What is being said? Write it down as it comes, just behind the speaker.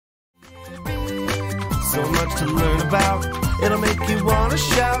so much to learn about. It'll make you want to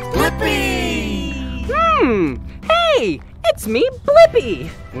shout, Blippi! Hey, it's me, Blippi.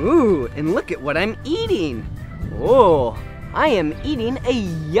 Ooh, and look at what I'm eating. Oh, I am eating a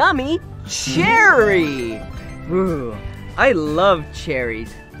yummy cherry. Ooh, I love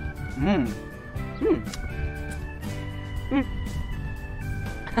cherries.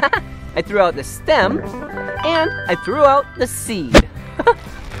 I threw out the stem, and I threw out the seed.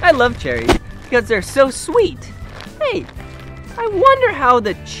 I love cherries because they're so sweet. Hey, I wonder how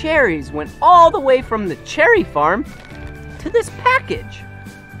the cherries went all the way from the cherry farm to this package.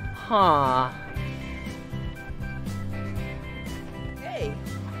 Hey,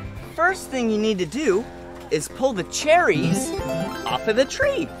 first thing you need to do is pull the cherries off of the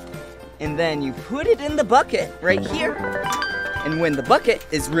tree. And then you put it in the bucket right here. And when the bucket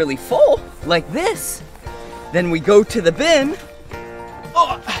is really full, like this, then we go to the bin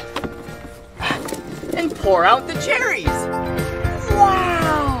and pour out the cherries.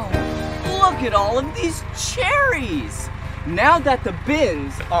 Wow! Look at all of these cherries. Now that the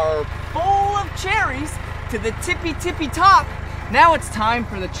bins are full of cherries to the tippy top, now it's time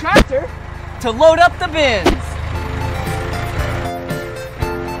for the tractor to load up the bins.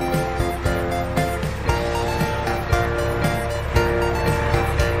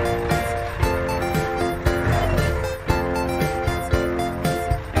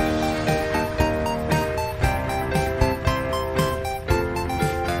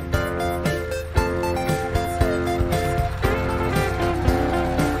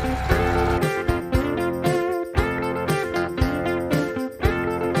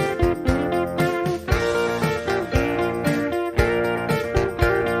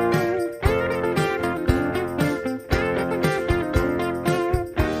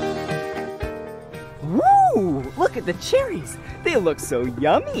 Look at the cherries. They look so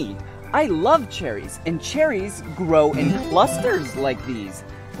yummy. I love cherries, and cherries grow in clusters like these.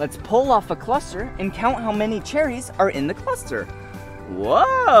 Let's pull off a cluster and count how many cherries are in the cluster.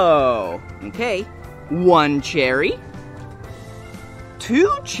 Whoa! Okay, 1 cherry,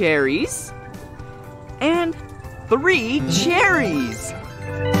 2 cherries, and 3 cherries.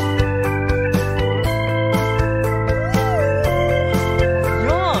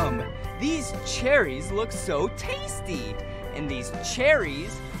 Cherries look so tasty, and these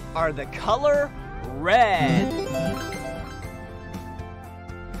cherries are the color red.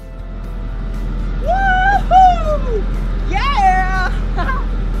 Woohoo! Yeah!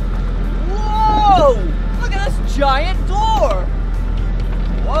 Whoa! Look at this giant door.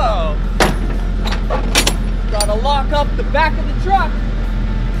 Whoa! Gotta lock up the back of the truck.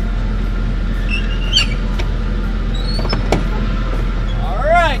 All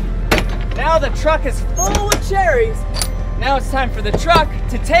right. Now the truck is full of cherries. Now it's time for the truck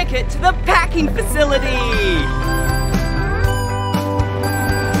to take it to the packing facility.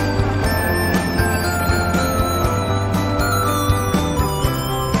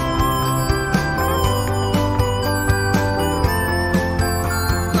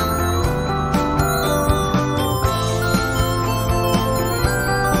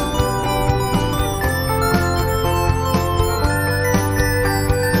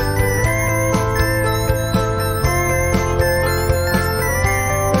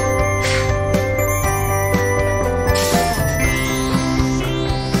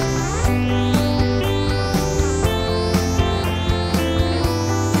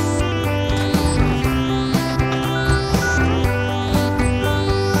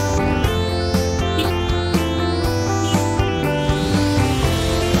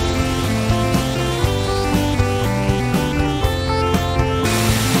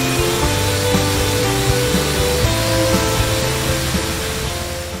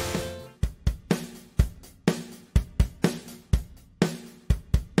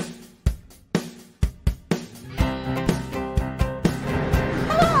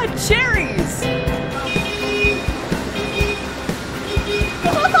 Cherries!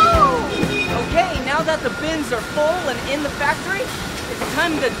 Okay, now that the bins are full and in the factory, it's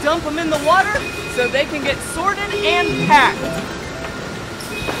time to dump them in the water so they can get sorted and packed.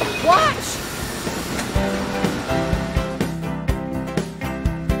 Watch!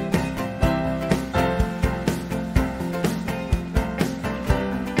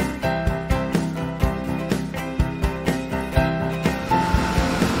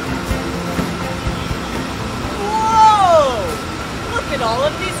 All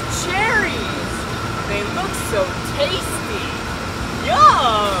of these cherries. They look so tasty.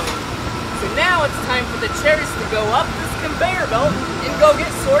 Yum! So now it's time for the cherries to go up this conveyor belt and go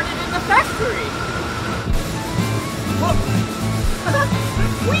get sorted in the factory. Whoa.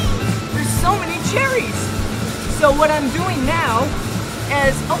 Whee! There's so many cherries. So what I'm doing now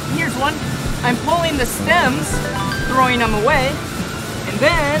is, oh, here's one. I'm pulling the stems, throwing them away, and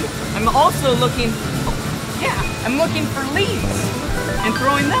then I'm also looking, oh, yeah, I'm looking for leaves and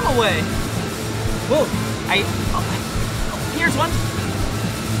throwing them away. Whoa, here's one.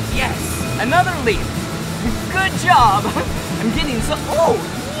 Yes, another leaf. Good job. I'm getting so, oh,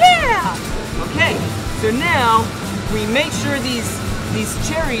 yeah. Okay, so now we make sure these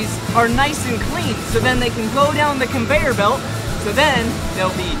cherries are nice and clean so then they can go down the conveyor belt, so then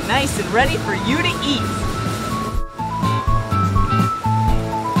they'll be nice and ready for you to eat.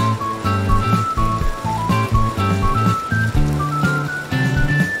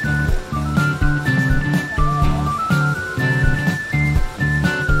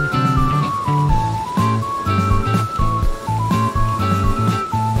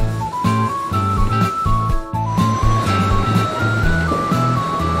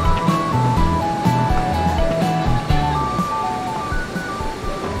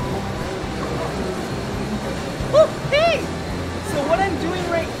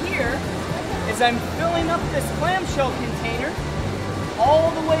 I'm filling up this clamshell container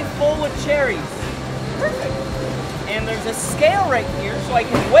all the way full with cherries. Perfect. And there's a scale right here so I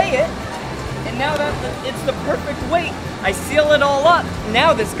can weigh it. And now that it's the perfect weight, I seal it all up.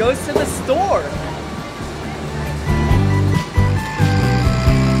 Now this goes to the store.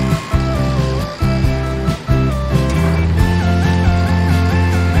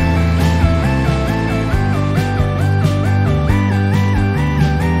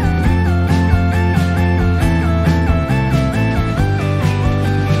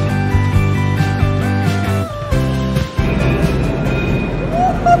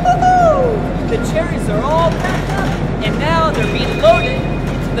 The cherries are all packed up, and now they're being loaded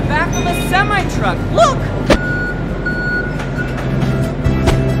into the back of a semi-truck. Look!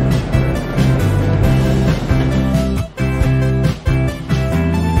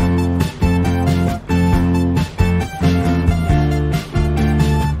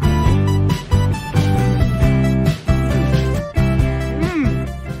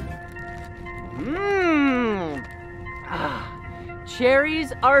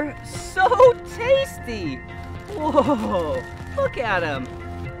 Cherries are so tasty! Whoa, look at them.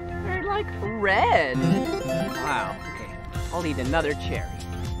 They're like red. Wow, okay, I'll eat another cherry.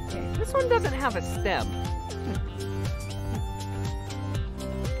 Okay, this one doesn't have a stem.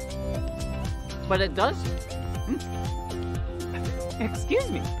 But it does, excuse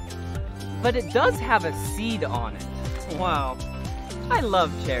me. But it does have a seed on it. Wow, I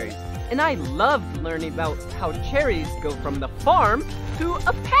love cherries. And I loved learning about how cherries go from the farm to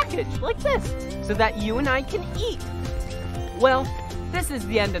a package like this, so that you and I can eat. Well, this is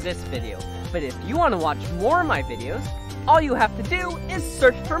the end of this video, but if you want to watch more of my videos, all you have to do is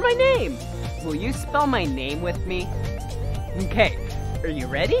search for my name. Will you spell my name with me? Okay, are you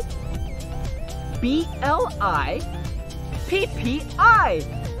ready? B-L-I-P-P-I.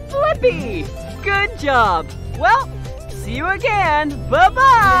 Blippi! Good job! Well, see you again.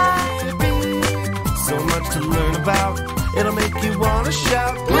 Bye-bye. So much to learn about. It'll make you want to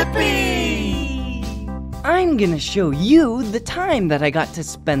shout, Blippi! I'm gonna show you the time that I got to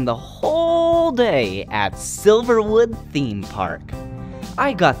spend the whole day at Silverwood Theme Park.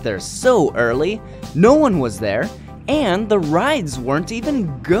 I got there so early, no one was there, and the rides weren't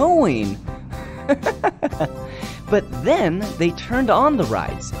even going. But then they turned on the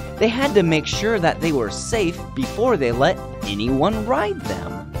rides. They had to make sure that they were safe before they let anyone ride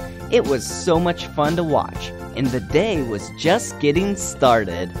them. It was so much fun to watch, and the day was just getting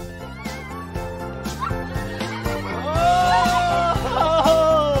started. Whoa!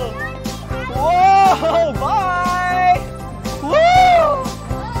 Whoa! Bye! Whoa!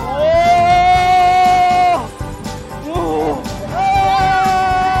 Whoa!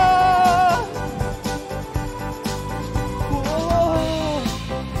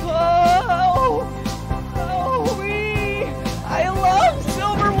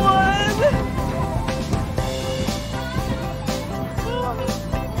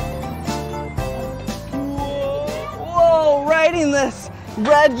 Whoa! Riding this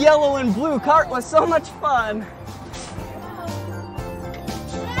red, yellow, and blue cart was so much fun.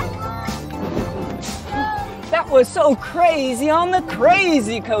 That was so crazy on the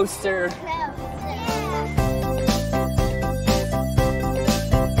crazy coaster.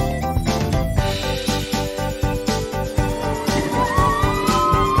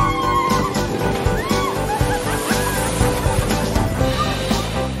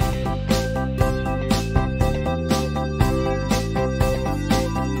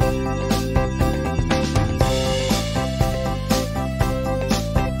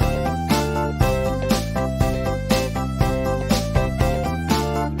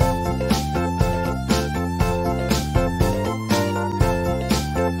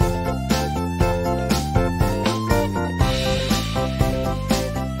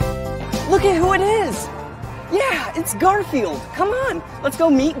 Look at who it is. Yeah, it's Garfield. Come on, let's go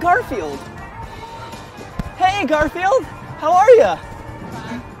meet Garfield. Hey, Garfield. How are you?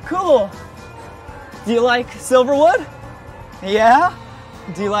 Cool. Do you like Silverwood? Yeah?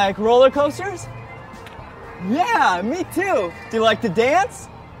 Do you like roller coasters? Yeah, me too. Do you like to dance?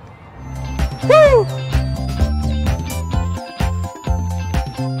 Woo!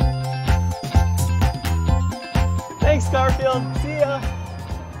 Thanks, Garfield. See ya.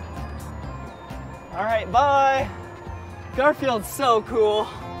 All right, bye. Garfield's so cool.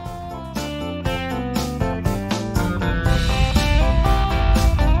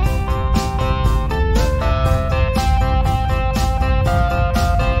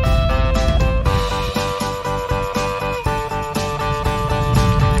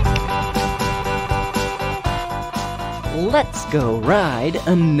 Let's go ride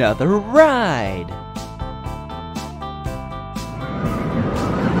another ride.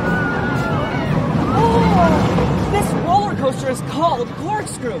 Oh, this roller coaster is called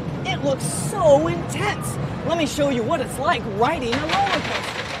Corkscrew. It looks so intense. Let me show you what it's like riding a roller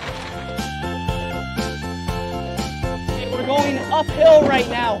coaster. Okay, we're going uphill right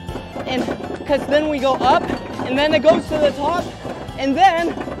now. And because then we go up, and then it goes to the top, and then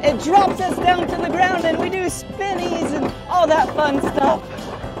it drops us down to the ground, and we do spinnies and all that fun stuff.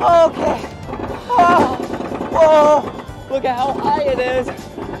 Okay. Oh, whoa, look at how high it is.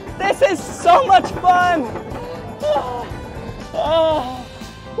 This is so much fun. Oh,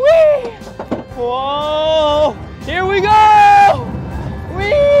 whee! Whoa! Here we go!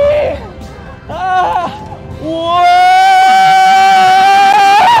 Whee! Whoa! Whoa!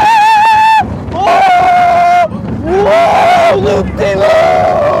 Whoa!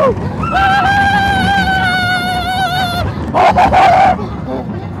 Loop-de-loop!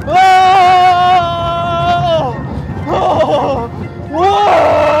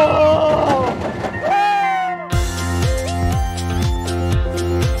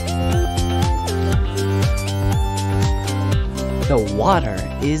 The water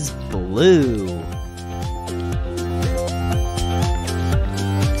is blue.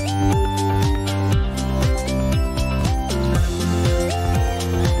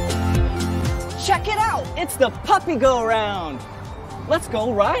 Check it out! It's the puppy go-round. Let's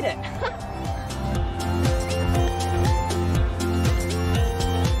go ride it.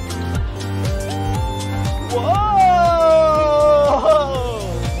 Whoa!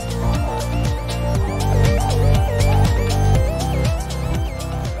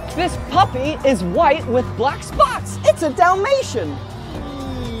 This puppy is white with black spots. It's a Dalmatian.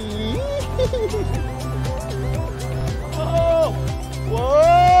 Oh! Whoa!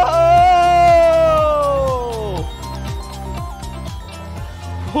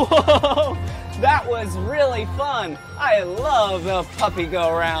 Whoa! That was really fun. I love the puppy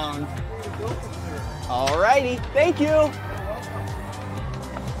go-round. Alrighty, thank you.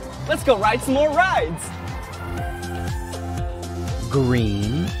 Let's go ride some more rides.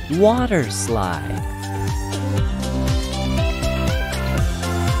 Green water slide.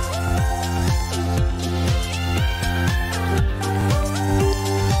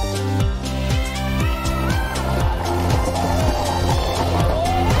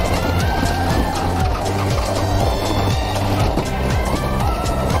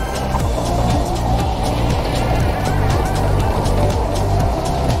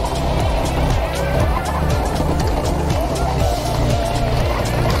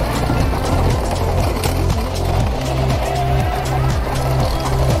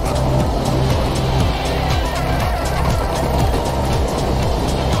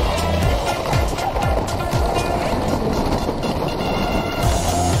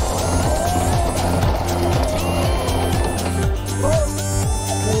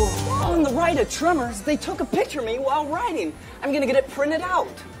 Tremors, they took a picture of me while riding. I'm gonna get it printed out.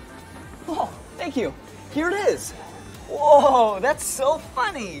 Oh, thank you. Here it is. Whoa, that's so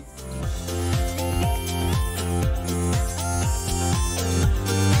funny.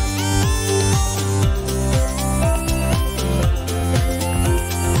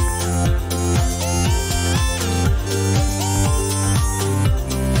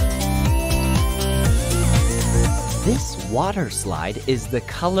 This water slide is the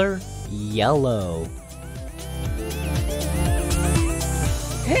color yellow.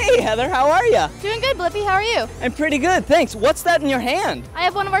 Hey, Heather, how are you? Doing good, Blippi. How are you? I'm pretty good, thanks. What's that in your hand? I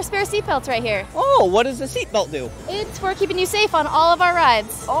have one of our spare seatbelts right here. Oh, what does the seatbelt do? It's for keeping you safe on all of our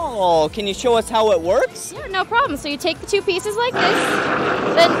rides. Oh, can you show us how it works? Yeah, no problem. So you take the two pieces like this,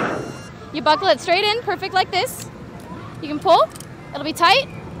 then you buckle it straight in, perfect like this. You can pull, it'll be tight.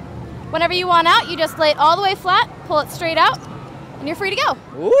 Whenever you want out, you just lay it all the way flat, pull it straight out, and you're free to go.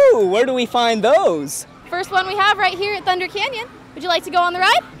 Ooh, where do we find those? First one we have right here at Thunder Canyon. Would you like to go on the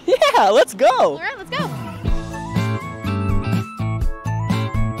ride? Yeah, let's go. All right, let's go.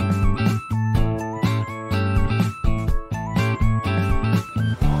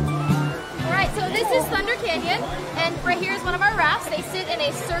 All right, so this is Thunder Canyon, and right here is one of our rafts. They sit in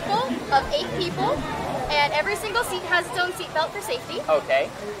a circle of 8 people, and every single seat has its own seat belt for safety. Okay.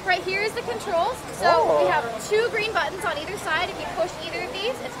 Right here is the controls. So we have 2 green buttons on either side. If you push either of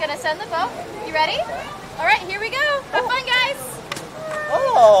these, it's gonna send the boat. You ready? All right, here we go. Have fun, guys.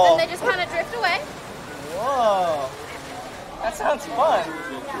 Oh. Then they just kind of drift away. Whoa. That sounds fun.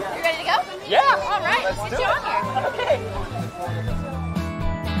 You ready to go? Yeah. All right, let's get you on here. Okay.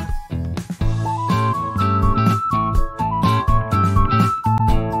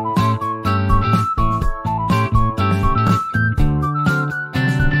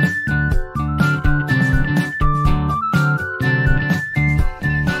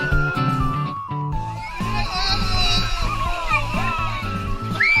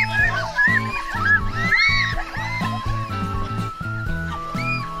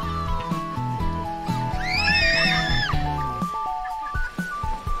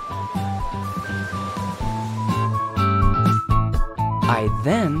 I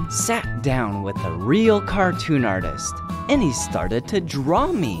then sat down with a real cartoon artist, and he started to draw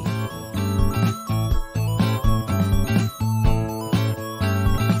me.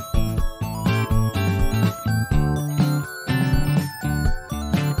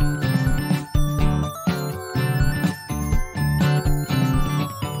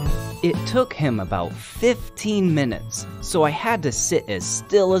 It took him about 15 minutes, so I had to sit as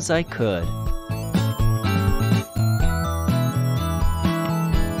still as I could.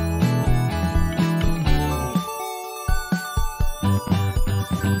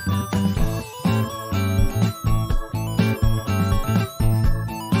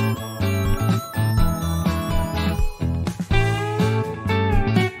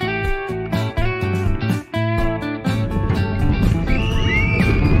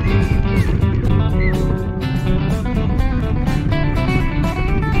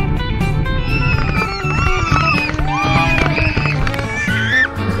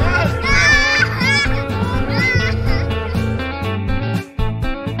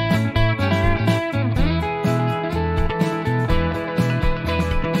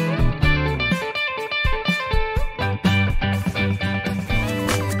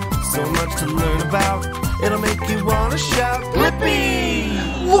 So much to learn about, it'll make you wanna shout, Blippi!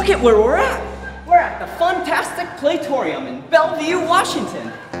 Look at where we're at! We're at the Funtastic Playtorium in Bellevue,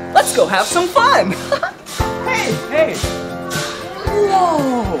 Washington. Let's go have some fun! Hey, hey!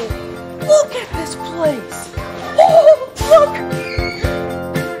 Whoa! Look at this place! Oh, look!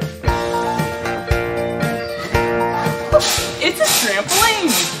 It's a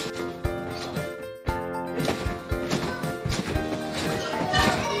trampoline!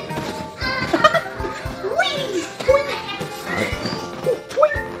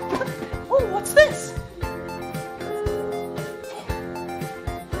 Oh, what's this?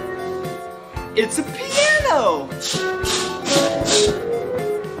 It's a piano!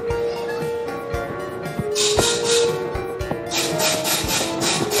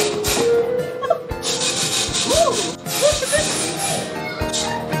 Ooh, look at this!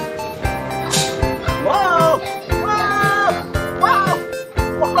 Whoa! Whoa! Whoa!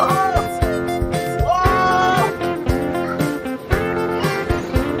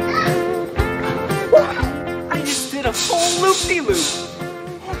 Whoa! I just did a full loop-de-loop.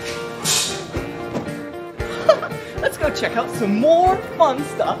 Let's go check out some more fun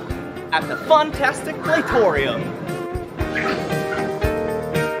stuff at the Funtastic Playtorium.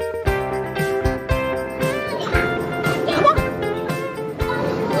 Come on.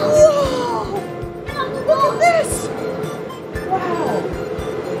 Whoa! Look at this! Wow!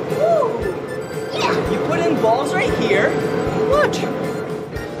 Woo! You put in balls right here. Watch.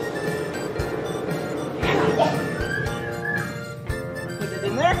 Put it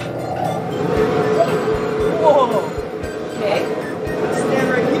in there. Whoa! Okay, let's stand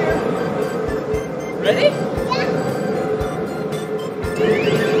right here. Ready?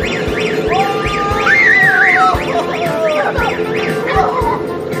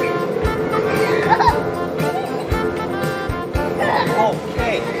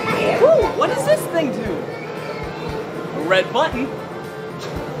 Okay. Woo, what does this thing do? A red button.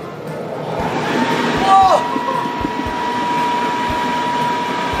 Whoa!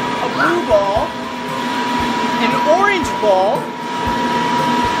 A blue ball. An orange ball,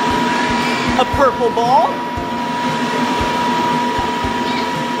 a purple ball,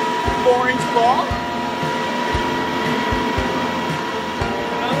 orange ball,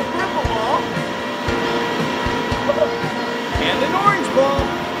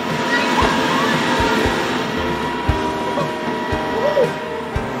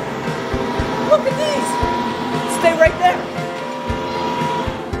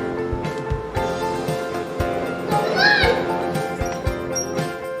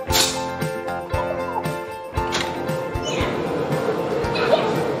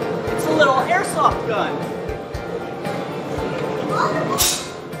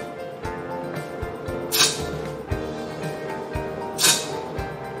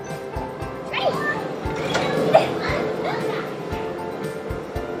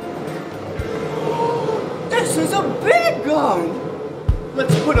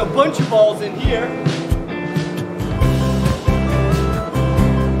 a bunch of balls in here.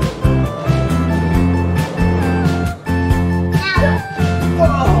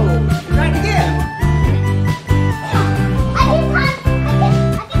 Whoa! Try it again.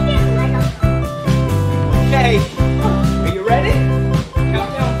 Okay. Are you ready? Count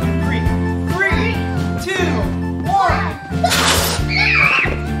down from 3. 3, 2, 1.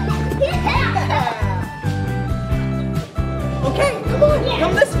 Okay, come on,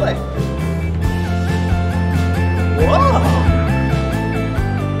 come this way. Whoa!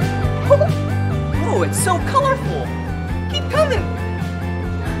 Oh, it's so colorful. Keep coming.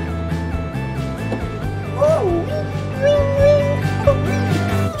 Whoa!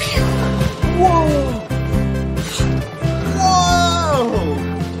 Whoa! Whoa!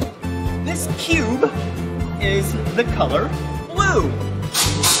 This cube is the color blue.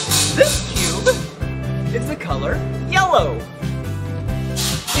 This cube is the color yellow.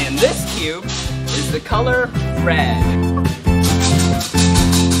 And this cube is the color red.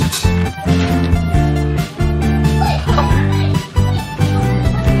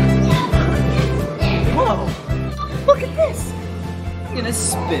 Whoa! Look at this! I'm gonna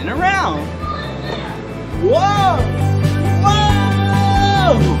spin around. Whoa! Whoa!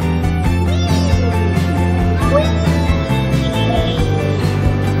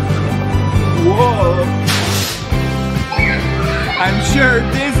 Whoa! I'm sure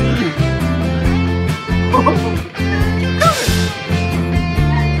dizzy.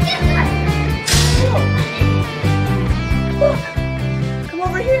 Look, come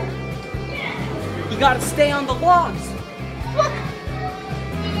over here. You gotta stay on the logs. Look.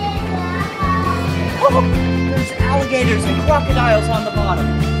 Oh, there's alligators and crocodiles on the bottom.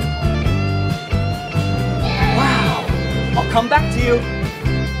 Wow. I'll come back to you.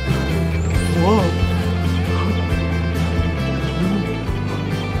 Whoa.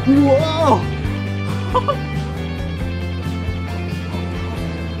 Whoa!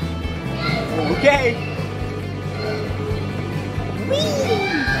 Okay.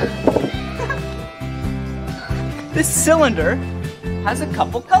 This cylinder has a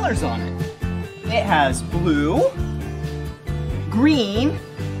couple colors on it. It has blue, green,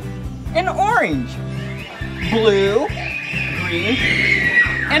 and orange. Blue, green,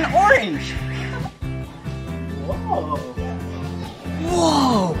 and orange. Whoa!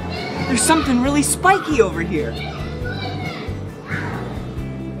 Whoa! There's something really spiky over here.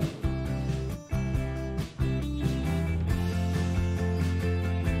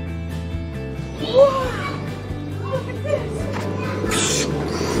 Whoa! Look at this!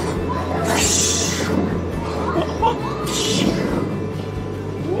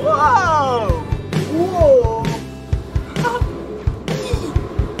 Whoa! Whoa!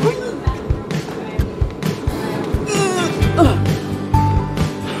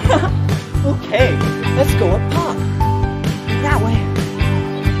 Okay, let's go up top. That way.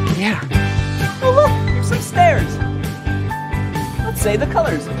 Yeah. Oh look, there's some stairs. Let's say the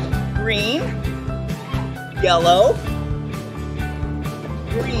colors. Green, yellow,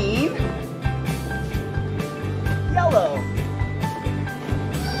 green, yellow.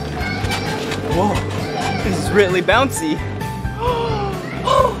 Whoa, this is really bouncy.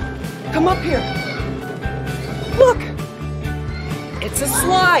 Oh, come up here. Look, it's a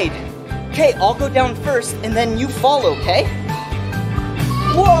slide. Okay, I'll go down first and then you follow, okay?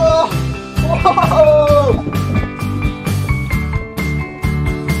 Whoa! Whoa!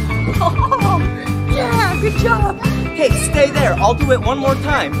 Oh, yeah, good job. Okay, stay there. I'll do it one more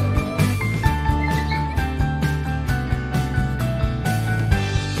time.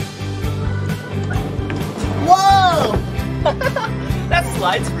 Whoa! That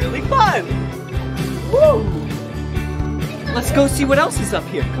slide's really fun. Woo! Let's go see what else is up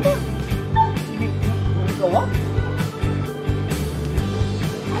here. Come on. Go up.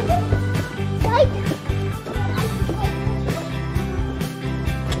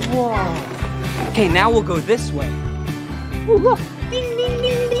 Whoa. Okay, now we'll go this way. Ooh, look. Ding, ding,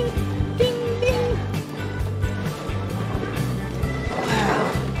 ding, ding. Ding, ding.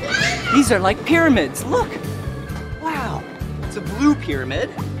 Wow. These are like pyramids. Look. Wow. It's a blue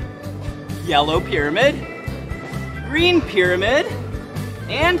pyramid, yellow pyramid, green pyramid,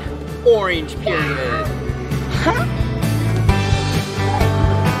 and orange pyramid. Huh?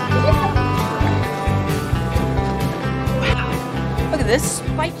 Wow, look at this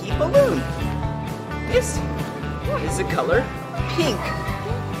spiky balloon. This is the color pink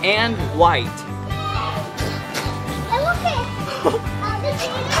and white.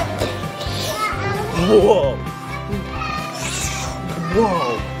 Whoa.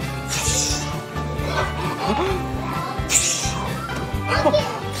 Whoa.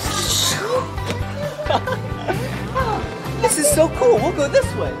 so cool. We'll go this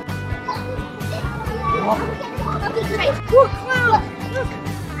way. Okay, Whoa, clown! Look.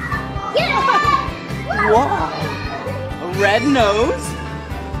 Wow. A red nose.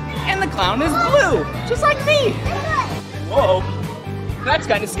 And the clown is blue, just like me. Whoa. That's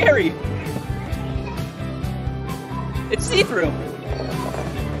kind of scary. It's see-through.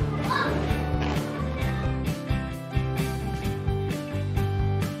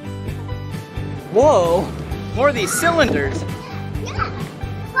 Whoa. More of these cylinders.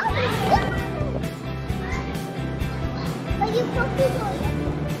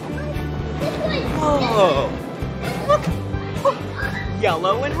 Whoa! Look! Oh.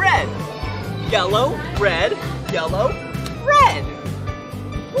 Yellow and red. Yellow, red, yellow, red.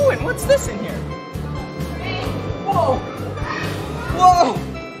 Ooh, and what's this in here? Whoa! Whoa!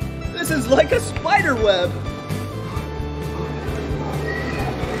 This is like a spider web.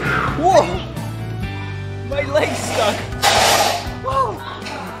 Whoa! My leg's stuck. Whoa!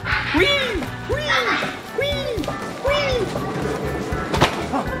 Whee! Whee! Whee! Whee!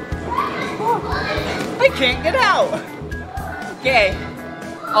 I can't get out. Okay,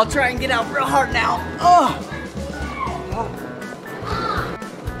 I'll try and get out real hard now. Oh.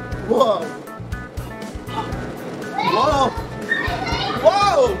 Whoa. Whoa.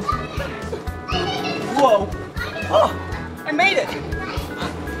 Whoa. Whoa. Oh, I made it.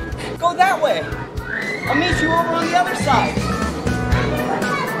 Go that way. I'll meet you over on the other side.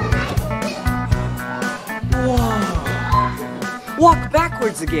 Whoa. Walk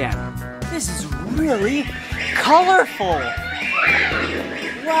backwards again. This is really colorful.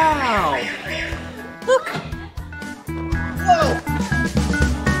 Wow. Look. Whoa.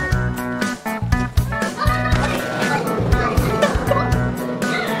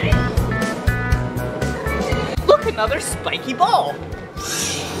 Look, another spiky ball.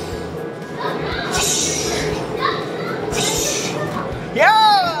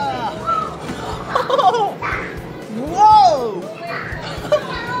 Yeah. Oh. Whoa.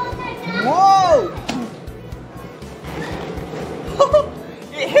 Whoa.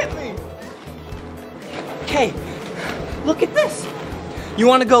 It hit me. Okay, look at this. You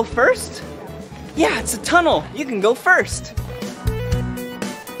want to go first? Yeah, it's a tunnel. You can go first.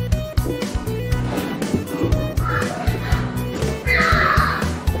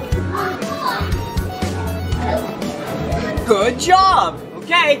 Good job.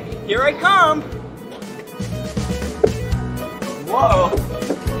 Okay, here I come. Whoa.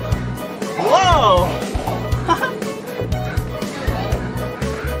 Whoa.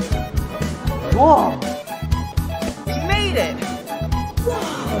 Whoa. We made it. Whoa.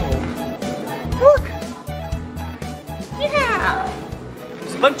 Look. Yeah.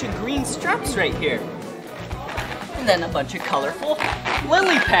 There's a bunch of green straps right here. And then a bunch of colorful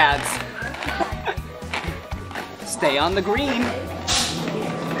lily pads. Stay on the green.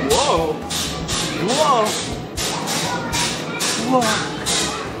 Whoa. Whoa. Whoa.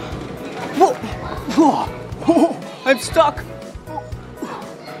 Whoa. Whoa. I'm stuck.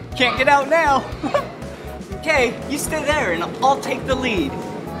 Can't get out now. Okay, you stay there and I'll take the lead.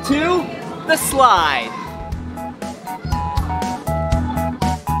 To the slide.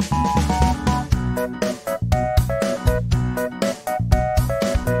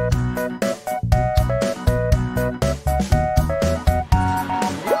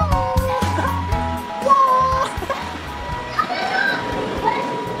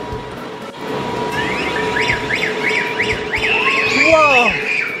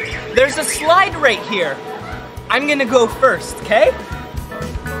 There's a slide right here. I'm gonna go first, okay?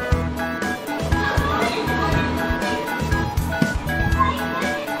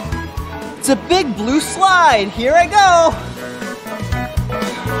 It's a big blue slide. Here I go.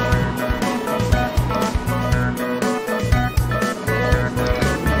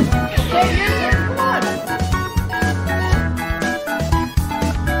 Okay, here, come on.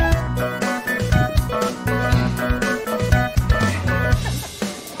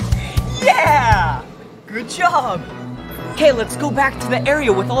 Yeah! Good job. Okay, let's go back to the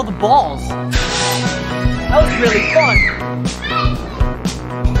area with all the balls. That was really fun.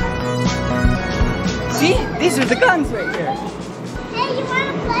 See? These are the guns right here. Hey, you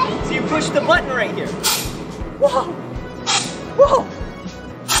wanna play? So you push the button right here. Whoa! Whoa!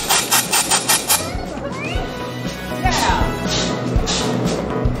 Yeah!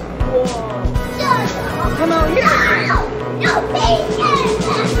 Whoa! Come out here. No,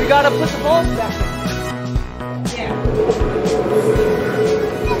 patience! We gotta put the balls back. Yeah.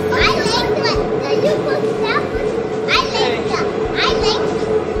 I like it. You put that one. I like it.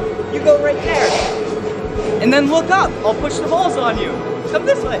 You go right there. And then look up. I'll push the balls on you. Come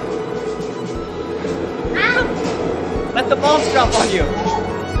this way. Come. Let the bombs drop on you.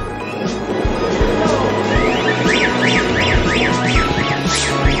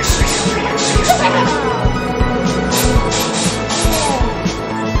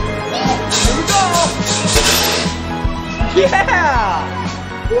 Yeah!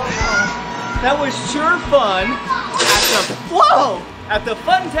 Wow! That was sure fun at the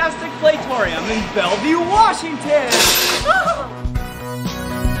Funtastic Playtorium in Bellevue, Washington!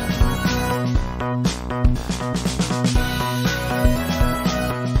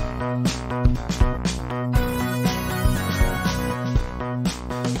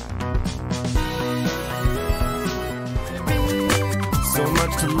 So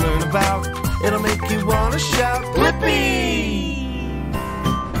much to learn about, it'll make you wanna shout, Blippi!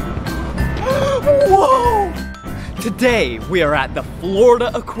 Whoa! Today we are at the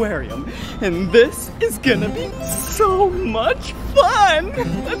Florida Aquarium, and this is gonna be so much fun!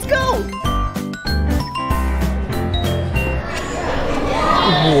 Let's go!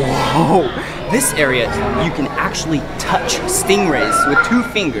 Whoa! This area, you can actually touch stingrays with 2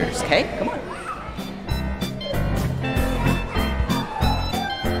 fingers, okay? Come on.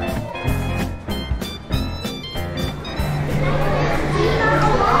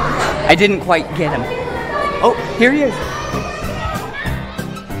 I didn't quite get him. Oh, here he is.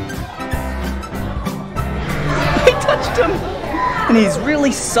 I touched him. And he's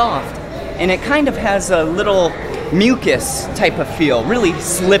really soft. And it kind of has a little mucus type of feel. Really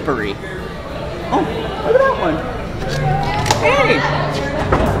slippery. Oh, look at that one. Hey!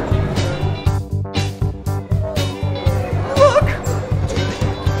 Look!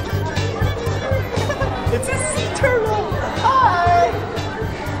 It's a sea turtle. Hi!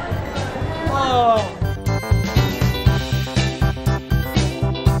 Whoa!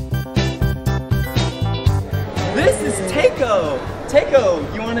 This is Takeo. Takeo,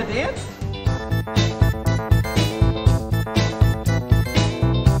 you want to dance?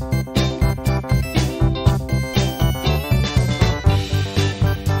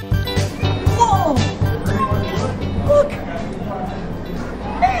 Whoa! Look!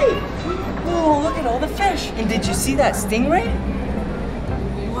 Hey! Whoa, look at all the fish. And did you see that stingray?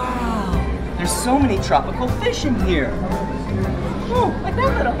 Wow! There's so many tropical fish in here. Oh, like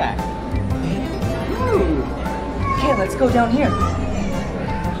that little guy. Ooh. Okay, let's go down here.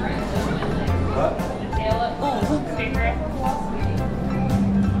 Oh, look.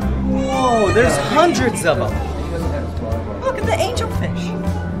 Whoa, there's hundreds of them. Look at the angelfish.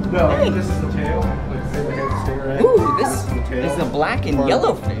 No, Hey. this is the tail. Like, say we have the stingray. Ooh, this the tail. is the black and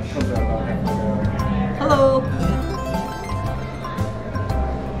yellow fish. Comes out about halfway down. Hello.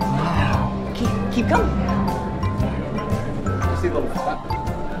 Wow. Keep coming. See a little flat.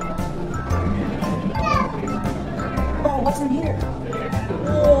 Oh, what's in here?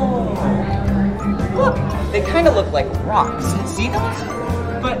 Whoa. Look, they kind of look like rocks. See those?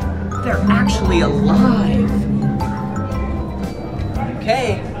 But they're actually alive.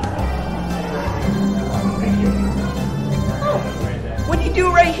 Okay. Oh, what do you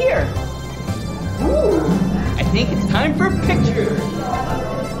do right here? Ooh, I think it's time for pictures.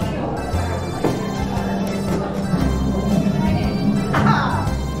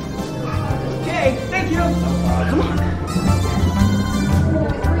 Okay, thank you. Come on.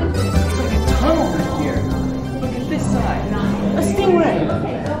 It's like a tunnel right here. Look at this side. A stingray.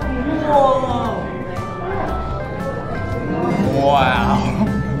 Whoa. Wow.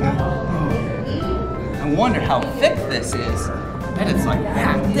 I wonder how thick this is. I bet it's like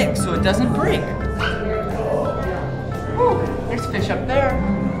that thick so it doesn't break. Whew, there's fish up there.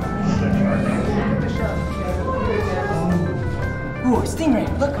 Ooh, a stingray.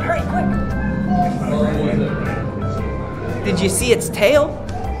 Look, hurry, quick. Did you see its tail?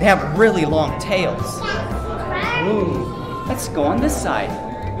 They have really long tails. Ooh, let's go on this side.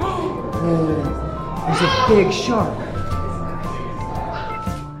 Ooh, there's a big shark.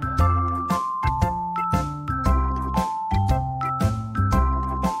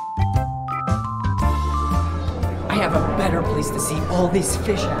 I have a better place to see all these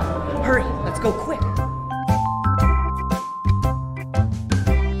fish at. Hurry, let's go quick.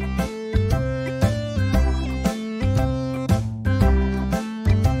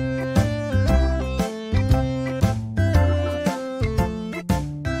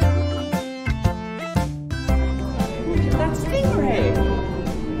 That stingray!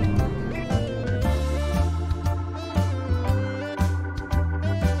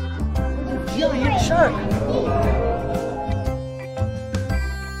 Giant shark!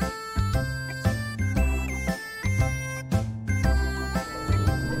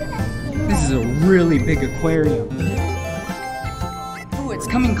 This is a really big aquarium. Ooh, it's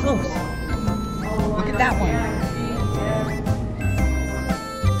coming close. Look at that one.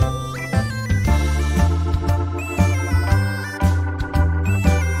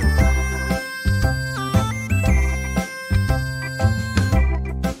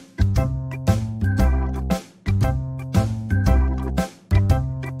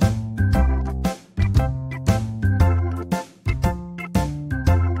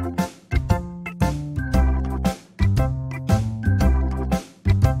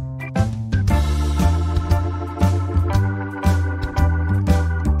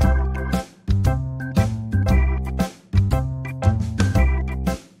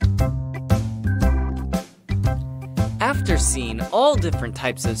 different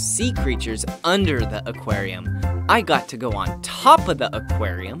types of sea creatures under the aquarium. I got to go on top of the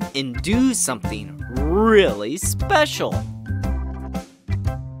aquarium and do something really special.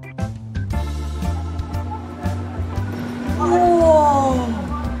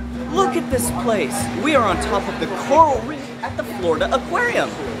 Whoa! Look at this place. We are on top of the coral reef at the Florida Aquarium.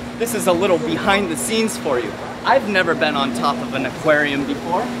 This is a little behind the scenes for you. I've never been on top of an aquarium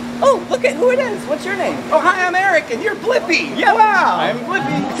before. Oh, look at who it is. What's your name? Oh, hi, I'm Eric, and you're Blippi. Yeah, Wow. I'm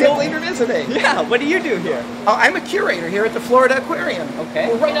Blippi. Can't believe you're visiting. Yeah, what do you do here? Oh, I'm a curator here at the Florida Aquarium. Okay.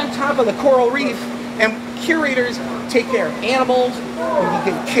 We're right on top of the coral reef, and curators take care of animals,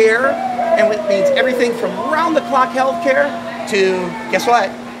 we give care, and it means everything from round-the-clock healthcare to, guess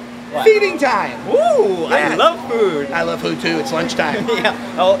what? Feeding time. Ooh, I Yeah. love food. I love food too. It's lunchtime. Yeah.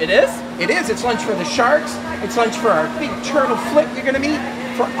 Oh, it is? It is. It's lunch for the sharks. It's lunch for our big turtle flip you're going to meet,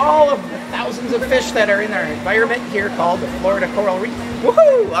 for all of the thousands of fish that are in our environment here called the Florida Coral Reef.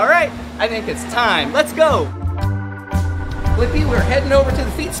 Woohoo! All right, I think it's time. Let's go. Blippi, we're heading over to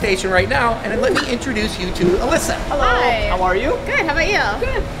the feed station right now, and let me introduce you to Alyssa. Hello. Hi. How are you? Good, how about you?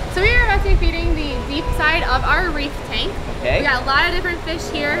 Good. So we are about to be feeding the deep side of our reef tank. Okay. We got a lot of different fish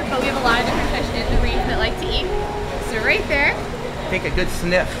here, but we have a lot of different fish in the reef that like to eat. So right there, Take a good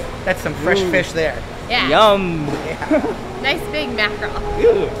sniff. That's some fresh fish there. yeah, Yum. nice big mackerel.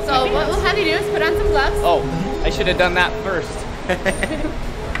 Ew. So what we'll have you do is put on some gloves. Oh, I should have done that first.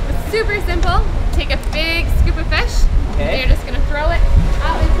 It's super simple. Take a big scoop of fish, Okay. and you're just gonna throw it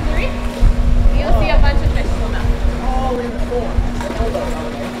out into the reef. You'll see a bunch of fish swim up. All in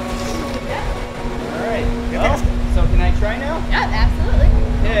form. All right. Well, so can I try now? Yeah, absolutely.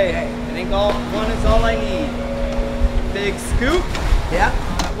 Okay. I think one is all I need. Big scoop. Yeah.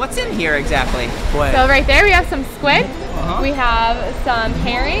 What's in here exactly? So right there we have some squid, Uh-huh. we have some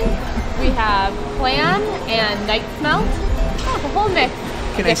herring, we have clam and night smelt. Oh, it's a whole mix.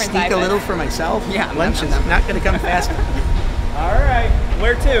 Can I Different sneak a sizes. little for myself? Yeah, Lunch is not going to come fast. All right.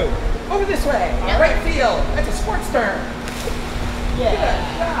 Where to? Over this way. Right field. That's a sports term.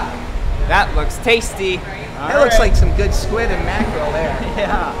 Yeah. That looks tasty. That looks like some good squid and mackerel there.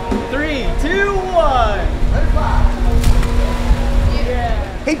 Yeah. 3, 2, 1. Let it fly.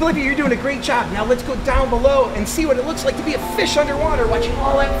 Hey, Blippi, you're doing a great job. Now let's go down below and see what it looks like to be a fish underwater watching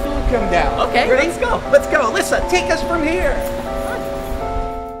all that food come down. Okay, Ready? let's go. Let's go. Alyssa, take us from here.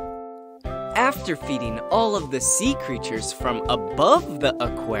 After feeding all of the sea creatures from above the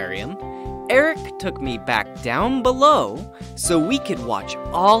aquarium, Eric took me back down below so we could watch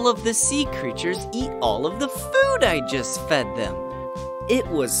all of the sea creatures eat all of the food I just fed them. It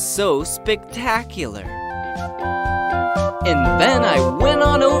was so spectacular. And then I went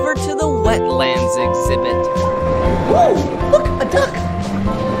on over to the wetlands exhibit. Whoa! Look, a duck.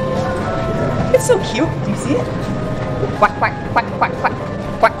 It's so cute. Do you see it? Quack, quack, quack, quack,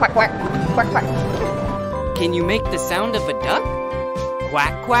 quack. Quack, quack, quack. Quack, quack. Can you make the sound of a duck?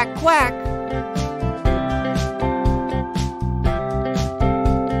 Quack, quack, quack.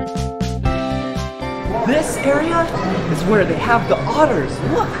 This area is where they have the otters.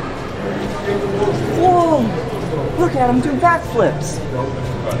 Look. Whoa! Look at them do backflips.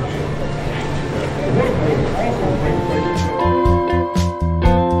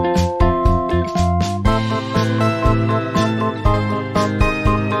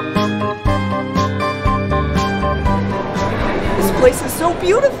 This place is so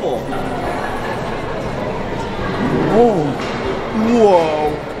beautiful. Whoa.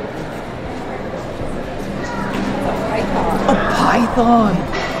 Whoa. A python.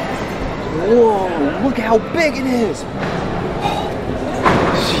 Whoa, look how big it is.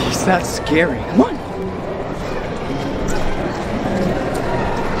 Jeez, that's scary. Come on.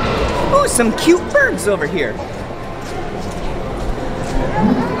 Oh, some cute birds over here.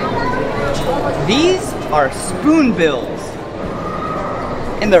 These are spoonbills.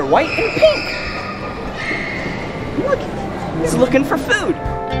 And they're white and pink. Look, he's looking for food.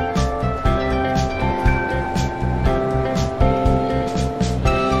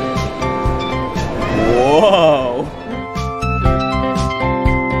 Whoa!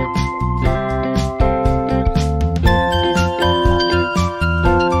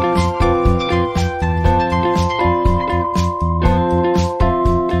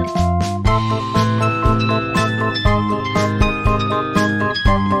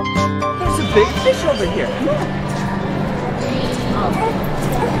 There's a big fish over here. Come on.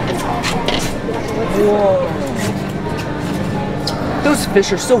 Whoa! Those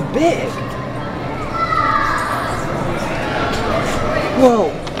fish are so big.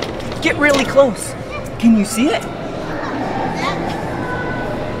 Whoa! Get really close. Can you see it?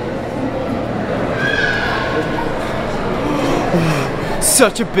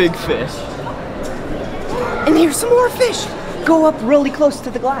 Such a big fish. And here's some more fish. Go up really close to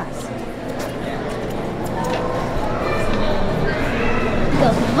the glass.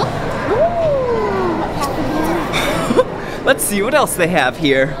 Let's see what else they have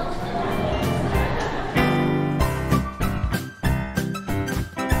here.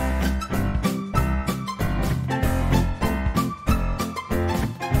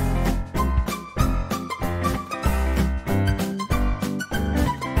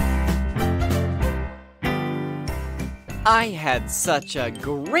 I had such a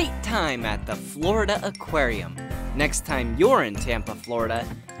great time at the Florida Aquarium. Next time you're in Tampa, Florida,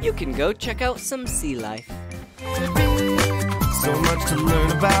 you can go check out some sea life. So much to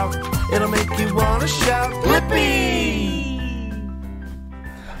learn about, it'll make you want to shout, Blippi!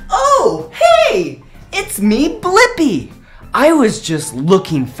 Oh, hey! It's me, Blippi! I was just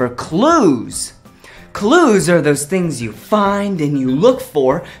looking for clues. Clues are those things you find and you look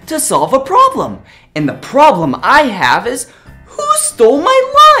for to solve a problem. And the problem I have is, who stole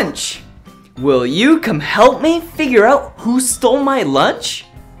my lunch? Will you come help me figure out who stole my lunch?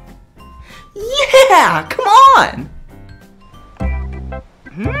 Yeah, come on!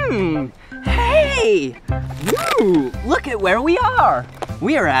 Hey! Ooh, look at where we are.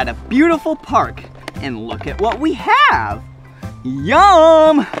 We are at a beautiful park. And look at what we have.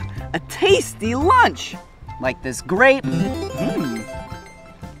 Yum! A tasty lunch. Like this grape.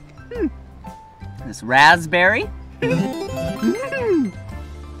 This raspberry.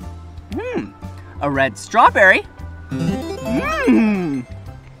 A red strawberry. And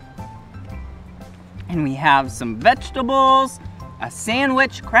we have some vegetables, a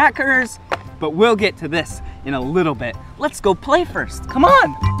sandwich, crackers, but we'll get to this in a little bit. Let's go play first. Come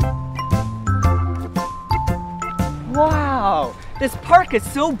on. Wow, this park is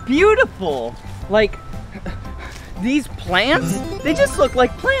so beautiful. Like, these plants, they just look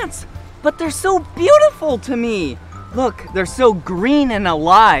like plants, but they're so beautiful to me. Look, they're so green and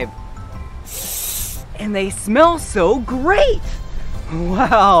alive. And they smell so great.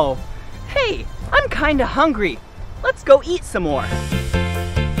 Wow. Hey, I'm kinda hungry. Let's go eat some more.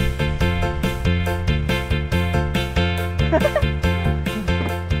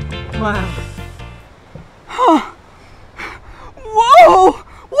 Wow. Whoa!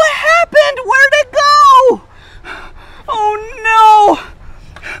 What happened? Where'd it go? Oh no!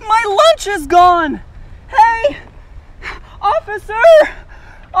 My lunch is gone! Hey! Officer!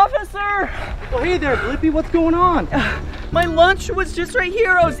 Officer! Oh, hey there, Blippi, what's going on? My lunch was just right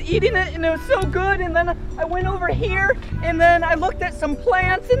here. I was eating it and it was so good, and then I went over here and then I looked at some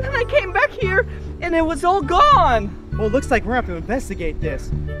plants and then I came back here and it was all gone. Well, it looks like we're gonna have to investigate this.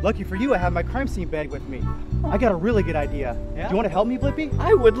 Lucky for you, I have my crime scene bag with me. I got a really good idea. Yeah? Do you want to help me, Blippi?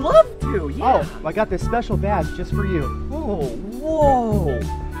 I would love to, yeah. Oh, I got this special badge just for you. Oh, whoa.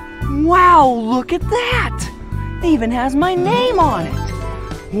 Wow, look at that. It even has my name on it.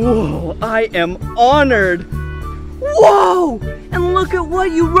 Whoa, I am honored. Whoa, and look at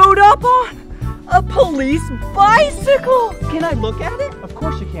what you wrote up on. A police bicycle. Can I look at it? Of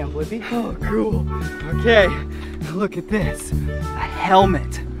course you can, Blippi. Oh, cool. Okay, look at this. A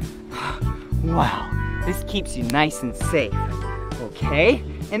helmet. Wow, this keeps you nice and safe. Okay,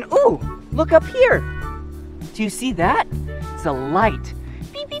 and ooh, look up here. Do you see that? It's a light.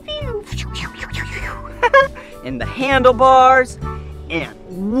 Beep, beep, beep. And the handlebars, and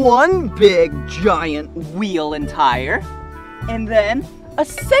one big giant wheel and tire, and then a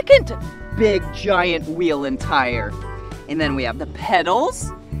second big giant wheel and tire. And then we have the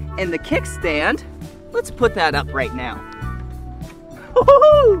pedals and the kickstand. Let's put that up right now.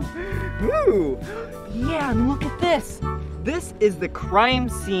 Ooh. Yeah, and look at this. This is the crime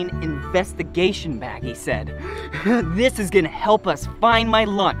scene investigation bag, he said. This is gonna help us find my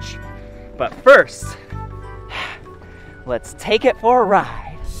lunch. But first, let's take it for a ride.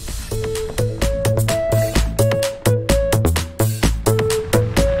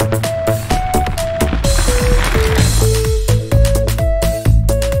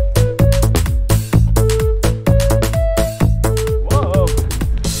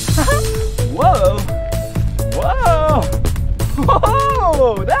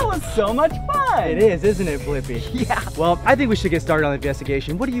 Whoa, that was so much fun. It is, isn't it, Blippi? Yeah. Well, I think we should get started on the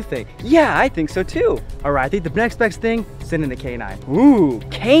investigation. What do you think? Yeah, I think so too. All right, I think the next best thing, send in the canine. Ooh,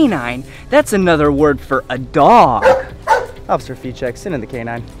 canine? That's another word for a dog. Officer Feedcheck, send in the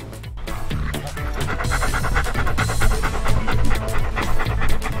canine.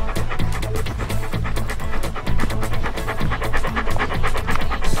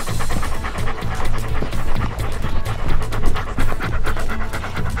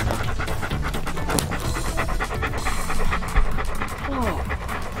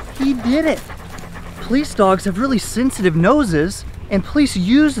 He did it. Police dogs have really sensitive noses, and police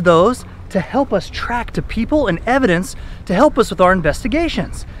use those to help us track to people and evidence to help us with our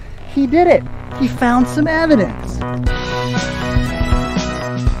investigations. He did it. He found some evidence.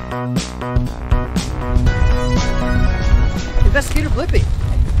 Investigator Blippi,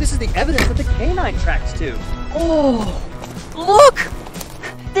 this is the evidence that the canine tracks to. Oh, look!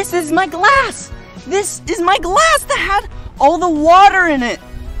 This is my glass! This is my glass that had all the water in it!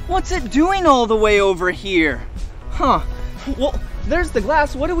 What's it doing all the way over here? Huh. Well, there's the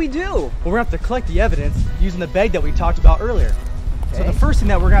glass. What do we do? Well, we're gonna have to collect the evidence using the bag that we talked about earlier. So Okay. the first thing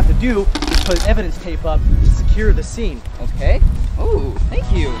that we're gonna have to do is put evidence tape up to secure the scene. Okay. Oh,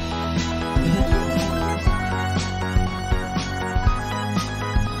 thank you.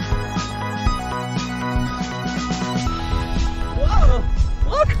 Whoa!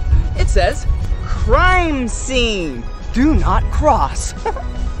 Look! It says crime scene. Do not cross.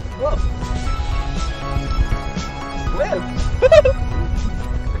 Whoa.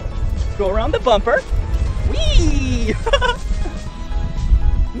 Whoa. Go around the bumper. Whee!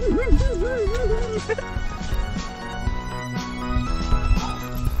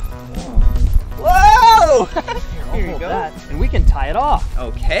 Whoa! Here you go. That, and we can tie it off.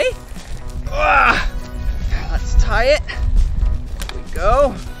 Okay. Let's tie it. Here we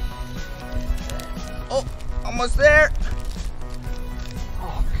go. Oh, almost there.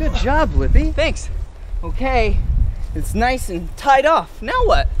 Oh, good job, Blippi. Thanks. Okay. It's nice and tied off. Now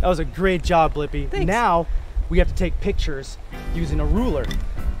what? That was a great job, Blippi. Thanks. Now we have to take pictures using a ruler.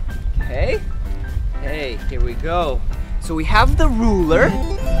 Okay. Hey, here we go. So we have the ruler.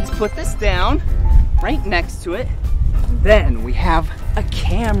 Let's put this down right next to it. Then we have a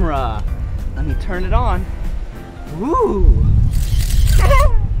camera. Let me turn it on. Ooh.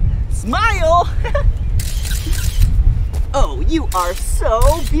 Smile. Oh, you are so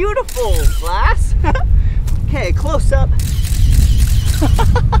beautiful, Glass. Okay, close up.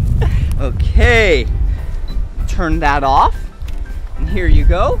 Okay. Turn that off. And here you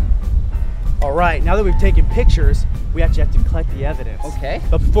go. All right, now that we've taken pictures, we actually have to collect the evidence. Okay.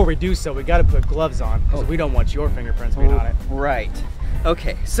 But before we do so, we got to put gloves on because Oh. we don't want your fingerprints being on it. Right.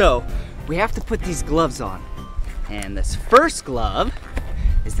 Okay, so we have to put these gloves on. And this first glove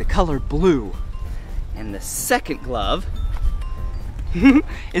is the color blue. And the second glove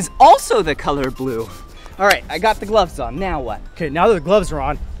is also the color blue. All right, I got the gloves on. Now what? Okay, now that the gloves are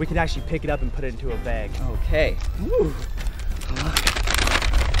on, we can actually pick it up and put it into a bag. Okay. Ooh. Look.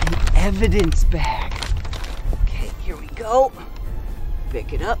 An evidence bag. Okay, here we go.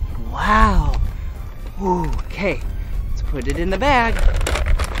 Pick it up. Wow. Ooh, okay. Let's put it in the bag.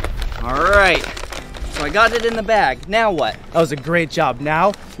 All right. So I got it in the bag. Now what? That was a great job.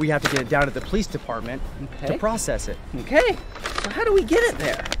 Now we have to get it down to the police department Okay. to process it. Okay. So how do we get it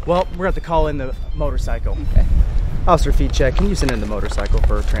there? Well, we're going to have to call in the motorcycle. Okay. Officer Feed Check, can you send in the motorcycle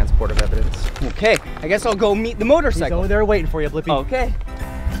for transport of evidence? Okay. I guess I'll go meet the He's motorcycle. over there waiting for you, Blippi. Okay.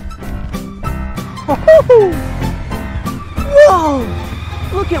 Whoa!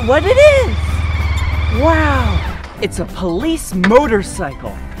 Look at what it is! Wow! It's a police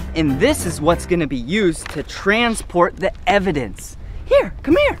motorcycle. And this is what's gonna be used to transport the evidence. Here,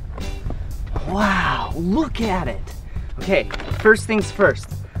 come here. Wow, look at it. Okay, first things first.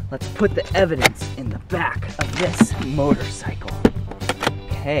 Let's put the evidence in the back of this motorcycle.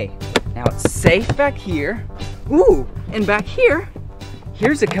 Okay, now it's safe back here. Ooh, and back here,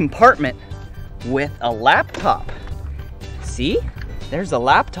 here's a compartment with a laptop. See? There's a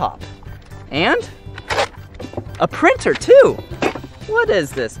laptop. And a printer too. What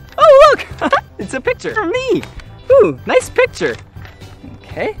is this? Oh, look! It's a picture of me. Ooh, nice picture.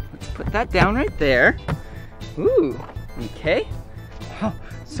 Okay, let's put that down right there. Ooh, okay. Oh,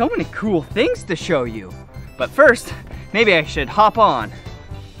 so many cool things to show you. But first, maybe I should hop on.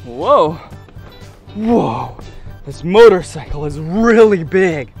 Whoa. Whoa. This motorcycle is really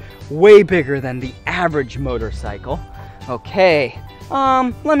big. Way bigger than the average motorcycle. Okay,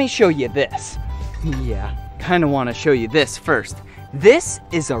 let me show you this. Yeah, kind of want to show you this first. This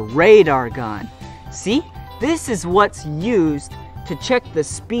is a radar gun. See, this is what's used to check the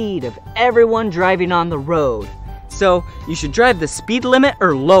speed of everyone driving on the road. So you should drive the speed limit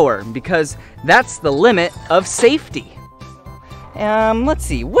or lower because that's the limit of safety. Let's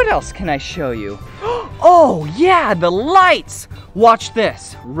see, what else can I show you? Oh yeah, the lights. Watch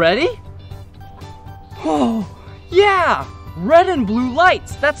this, ready? Oh, yeah, red and blue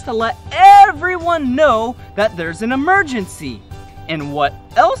lights. That's to let everyone know that there's an emergency. And what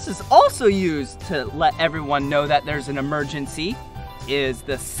else is also used to let everyone know that there's an emergency is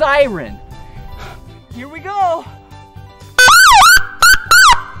the siren. Here we go.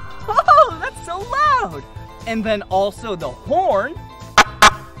 And then also the horn.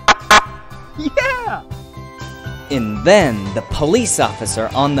 Yeah! And then the police officer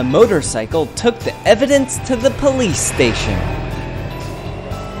on the motorcycle took the evidence to the police station.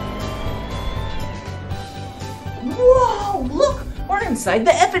 Whoa, look, we're inside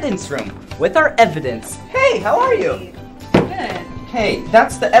the evidence room with our evidence. Hey, how are you? Good. Hey,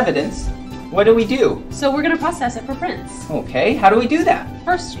 that's the evidence. What do we do? So we're gonna process it for prints. Okay, how do we do that?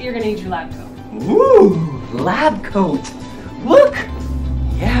 First, you're gonna need your lab coat. Ooh, lab coat. Look.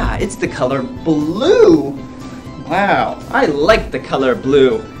 Yeah, it's the color blue. Wow, I like the color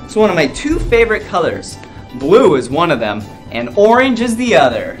blue. It's one of my 2 favorite colors. Blue is one of them, and orange is the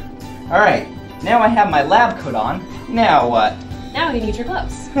other. All right, now I have my lab coat on. Now what? Now you need your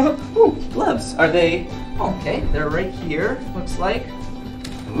gloves. Ooh, gloves. Are they? Okay, they're right here, looks like.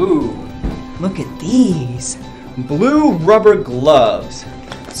 Ooh, look at these. Blue rubber gloves.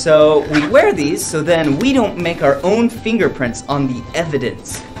 So we wear these so then we don't make our own fingerprints on the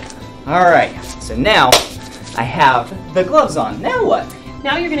evidence. All right, so now I have the gloves on. Now what?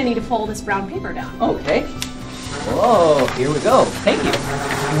 Now you're gonna need to fold this brown paper down. Okay. Whoa, here we go. Thank you.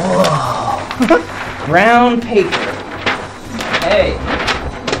 Whoa. Brown paper. Hey.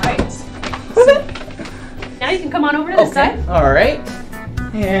 Right. So, now you can come on over to this side. All right.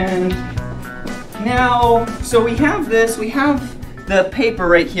 And now, so we have this, we have the paper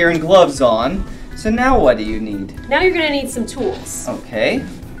right here and gloves on. So now what do you need? Now you're gonna need some tools. Okay.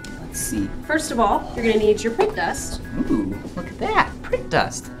 Let's see. First of all, you're gonna need your print dust. Ooh, look at that. Print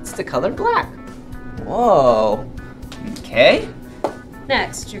dust. It's the color black. Whoa. Okay.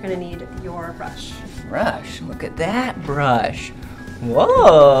 Next, you're gonna need your brush. Brush. Look at that brush.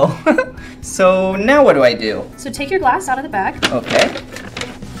 Whoa. So now what do I do? So take your glass out of the bag. Okay.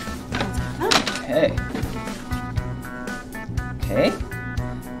 Okay. Okay.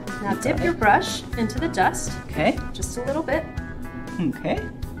 Now dip your brush into the dust, Okay. just a little bit. Okay.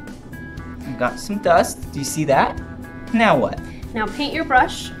 I've got some dust. Do you see that? Now what? Now paint your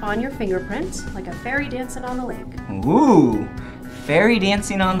brush on your fingerprint like a fairy dancing on the lake. Ooh, fairy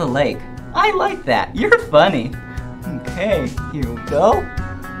dancing on the lake. I like that. You're funny. Okay, here we go.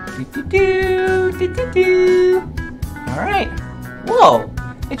 Do-do-do, do-do-do. All right. Whoa,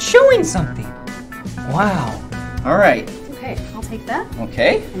 it's showing something. Wow. All right. Okay, I'll take that.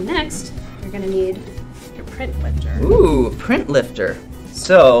 Okay. And next, you're gonna need your print lifter. Ooh, print lifter.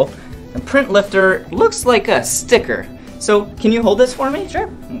 So, a print lifter looks like a sticker. So, can you hold this for me? Sure.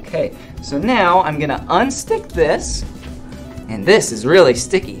 Okay, so now I'm gonna unstick this, and this is really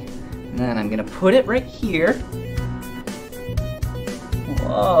sticky. And then I'm gonna put it right here.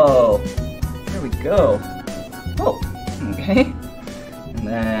 Whoa, there we go. Oh, okay. And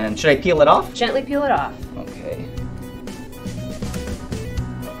then, should I peel it off? Gently peel it off, Okay.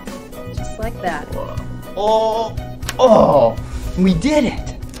 just like that. Oh, oh, we did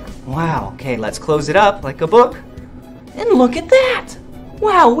it. Wow, okay, let's close it up like a book. And look at that.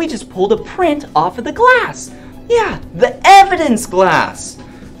 Wow, we just pulled a print off of the glass. Yeah, the evidence glass.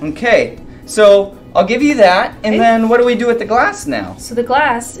 Okay, so I'll give you that, and Okay. then what do we do with the glass now? So the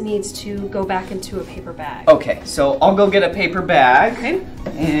glass needs to go back into a paper bag. Okay, so I'll go get a paper bag. Okay.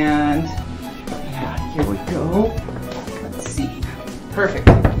 And yeah, here we go. Let's see. Perfect.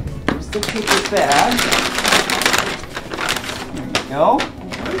 Here's the paper bag. There you go.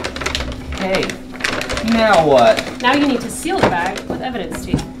 Okay. Now what? Now you need to seal the bag with evidence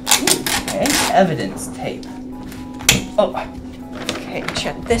tape. Okay, evidence tape. Oh, okay,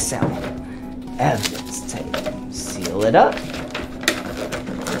 check this out. Evidence tape. Seal it up.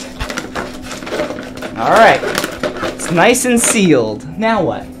 All right, it's nice and sealed. Now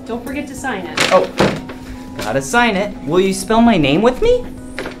what? Don't forget to sign it. Oh, gotta sign it. Will you spell my name with me?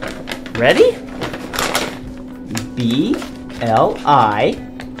 Ready? B-L-I-P-P-I.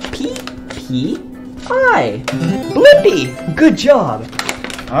 Blippi! Good job.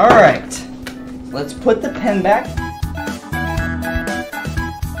 All right, let's put the pen back.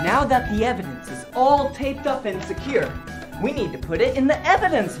 Now that the evidence is all taped up and secure, we need to put it in the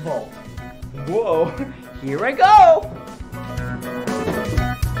evidence vault. Whoa, here I go.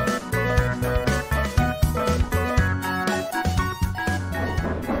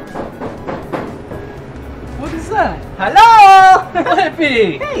 What is that? Hello!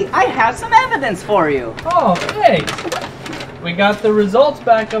 Blippi! Hey, I have some evidence for you. Oh, thanks. We got the results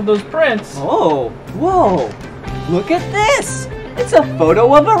back of those prints. Oh, whoa, look at this. It's a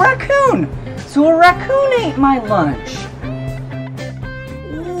photo of a raccoon. So a raccoon ate my lunch.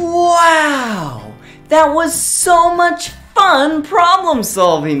 Wow, that was so much fun problem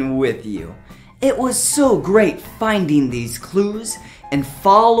solving with you. It was so great finding these clues and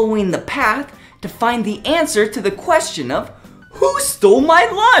following the path to find the answer to the question of who stole my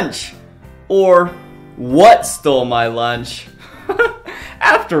lunch? Or what stole my lunch?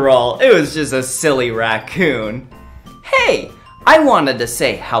 After all, it was just a silly raccoon. Hey, I wanted to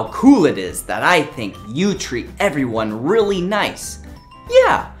say how cool it is that I think you treat everyone really nice.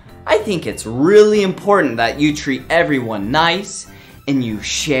 Yeah, I think it's really important that you treat everyone nice and you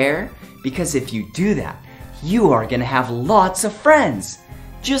share, because if you do that, you are gonna have lots of friends.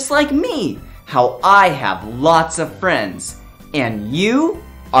 Just like me, how I have lots of friends. And you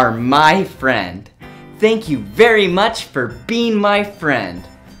are my friend. Thank you very much for being my friend.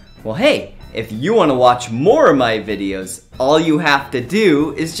 Well, hey, if you want to watch more of my videos, all you have to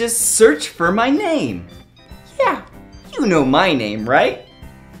do is just search for my name. Yeah, you know my name, right?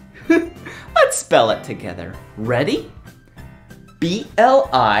 Let's spell it together. Ready?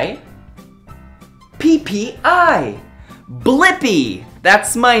 B-L-I-P-P-I. Blippi!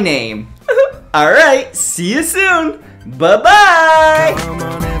 That's my name. Alright, see you soon. Bye-bye! Come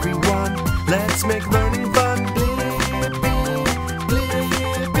on everyone, let's make learning fun. Blippi.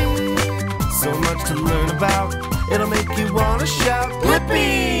 So much to learn about, it'll make you wanna shout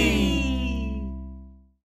Blippi!